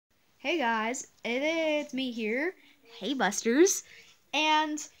Hey guys, it's me here. Hey Busters.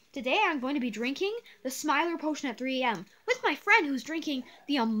 And today I'm going to be drinking the SMILER potion at 3 a.m. with my friend who's drinking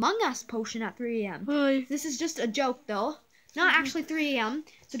the Among Us potion at 3 a.m. Hi. This is just a joke though. Not actually 3 a.m.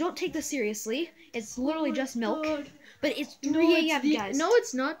 So don't take this seriously. It's literally just milk. God. But it's 3 a.m. guys. No,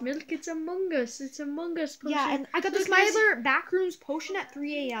 it's not milk. It's Among Us. It's Among Us potion. Yeah, and I got the Look, SMILER backrooms potion at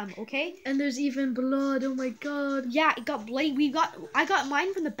 3 a.m. Okay? And there's even blood. Oh my god. Yeah, it got bloody. I got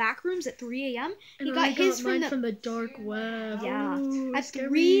mine from the backrooms at 3 a.m. And He got his mine from the dark web. Yeah, Ooh, at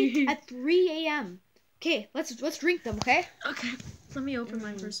scary. 3 a.m. Okay, let's drink them. Okay. Okay, let me open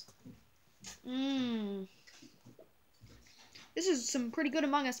mine first. This is some pretty good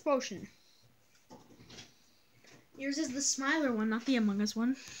Among Us potion. Yours is the SMILER one, not the Among Us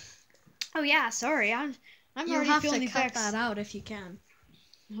one. Oh yeah, sorry. I'm You'll already have feeling to the cut effects. that out if you can.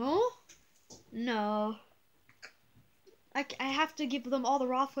 Oh? No. I have to give them all the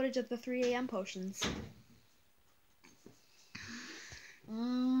raw footage of the 3 a.m. potions.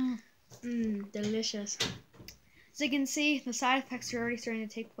 Delicious. As you can see, the side effects are already starting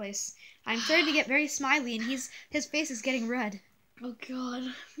to take place. I'm starting to get very smiley, and his face is getting red. Oh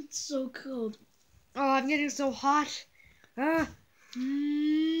god, it's so cold. Oh, I'm getting so hot. I'm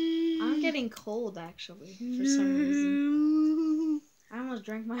getting cold actually, for some reason. I almost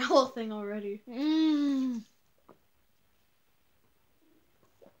drank my whole thing already.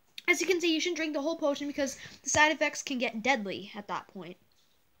 As you can see, you shouldn't drink the whole potion because the side effects can get deadly at that point.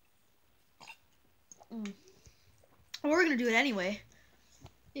 We're gonna do it anyway.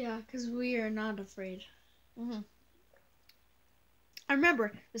 Yeah, because we are not afraid. And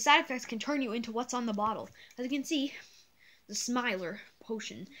remember, the side effects can turn you into what's on the bottle. As you can see, the SMILER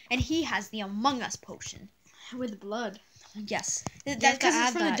potion, and he has the Among Us potion With blood. Yes, That's because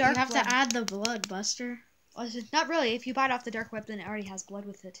it's from the dark You have web. to add the blood, Buster. Not really. If you buy it off the dark web, then it already has blood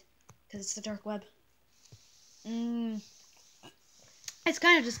with it, because it's the dark web. It's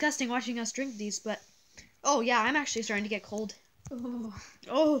kind of disgusting watching us drink these, but oh yeah, I'm actually starting to get cold.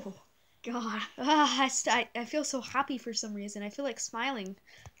 Oh God. I feel so happy for some reason. I feel like smiling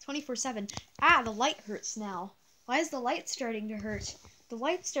 24/7. Ah, the light hurts now. Why is the light starting to hurt? The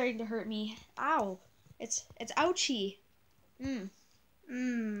light's starting to hurt me. Ow. It's ouchy.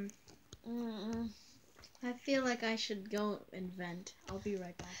 I feel like I should go and vent. I'll be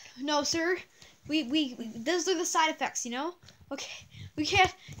right back. No, sir. We those are the side effects, you know? Okay. We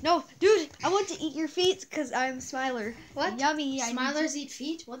can't. No, dude, I want to eat your feet because I'm SMILER. What? Yummy. SMILERs eat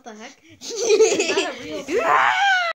feet? What the heck? Is that a real thing?